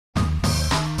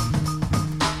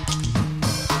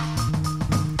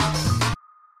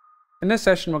In this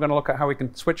session, we're going to look at how we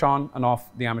can switch on and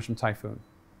off the Amersham Typhoon.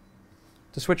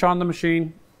 To switch on the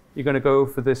machine, you're going to go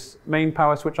for this main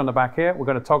power switch on the back here. We're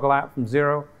going to toggle that from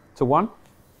 0 to 1.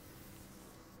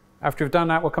 After you've done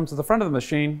that, we'll come to the front of the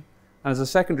machine, and there's a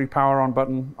secondary power on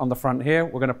button on the front here.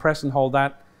 We're going to press and hold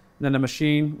that, and then the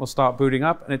machine will start booting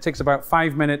up, and it takes about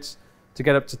 5 minutes to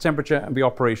get up to temperature and be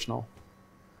operational.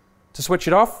 To switch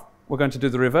it off, we're going to do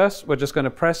the reverse. We're just going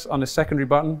to press on this secondary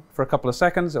button for a couple of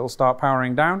seconds. It will start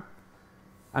powering down.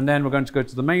 And then we're going to go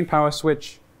to the main power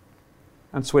switch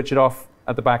and switch it off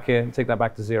at the back here and take that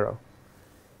back to 0.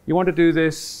 You want to do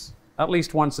this at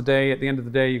least once a day. At the end of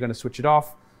the day, you're going to switch it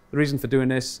off. The reason for doing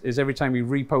this is every time you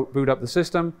reboot up the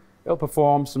system, it'll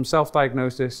perform some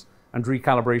self-diagnosis and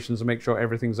recalibrations to make sure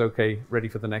everything's okay, ready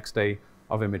for the next day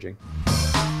of imaging.